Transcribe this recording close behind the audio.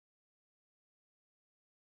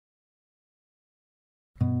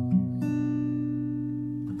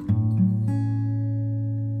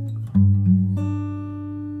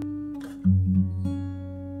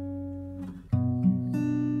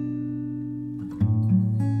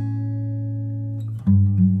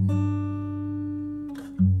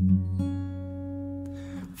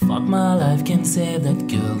Fuck my life, can save that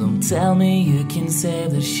girl. Don't tell me you can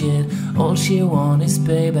save the shit. All she want is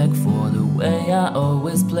payback for the way I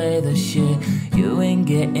always play the shit. You ain't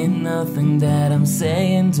getting nothing that I'm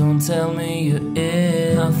saying, don't tell me you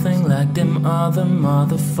is. Nothing like them other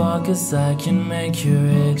motherfuckers. I can make you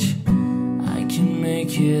rich, I can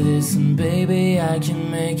make you this, and baby I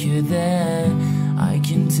can make you that. I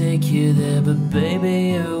can take you there, but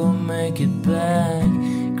baby you won't make it back.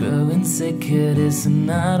 Growing sick of this, and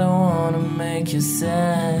I don't wanna make you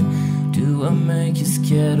sad. Do I make you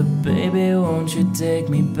scared, or baby won't you take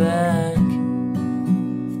me back?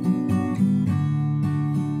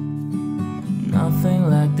 Nothing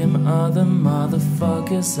like them other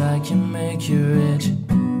motherfuckers. I can make you rich,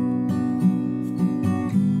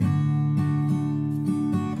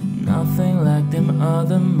 nothing like them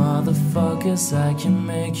other motherfuckers. I can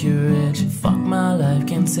make you rich. Fuck my life,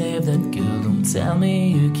 can save that girl. Don't tell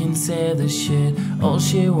me you can save the shit. All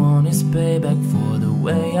she want is payback for the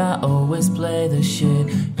way I always play the shit.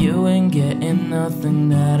 You ain't getting nothing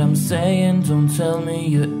that I'm saying, don't tell me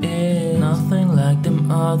you is. Nothing like them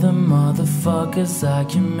other motherfuckers. I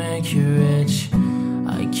can make you rich,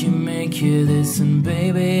 I can make you this, and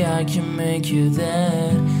baby I can make you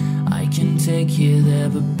that. I can take you there,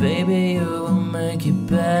 but baby you won't make it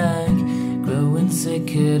back. Growing sick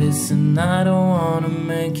of this, and I don't wanna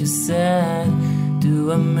make you sad.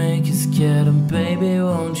 Do I make you scared, and baby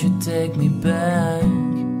won't you take me back?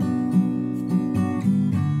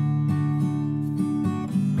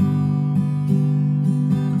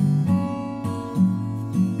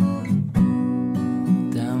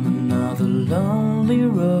 Down another lonely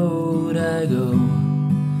road I go,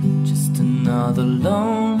 just another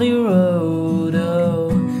lonely road.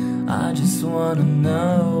 Oh, I just wanna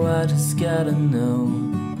know, I just gotta know.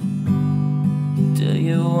 Do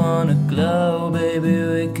you wanna glow, baby,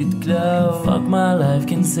 we could glow. Fuck my life,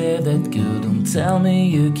 can save that girl. Don't tell me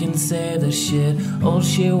you can save the shit. All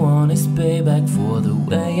she want is payback for the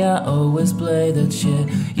way I always play that shit.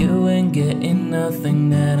 You ain't getting nothing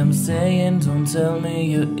that I'm saying, don't tell me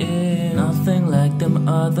you is. Nothing like them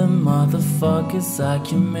other motherfuckers. I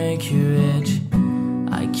can make you rich,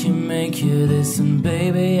 I can make you this, and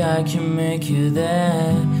baby I can make you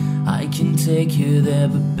that. I can take you there,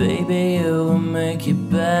 but baby you won't make it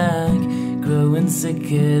back. Growing sick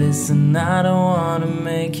of this, and I don't wanna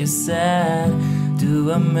make you sad.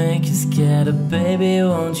 Do I make you scared, or baby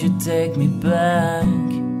won't you take me back?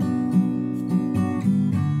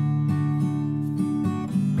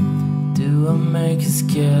 Do I make you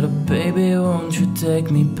scared, or baby won't you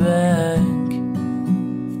take me back?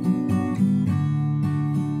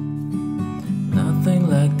 Nothing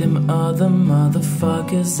like them other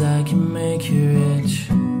motherfuckers. I can make you rich,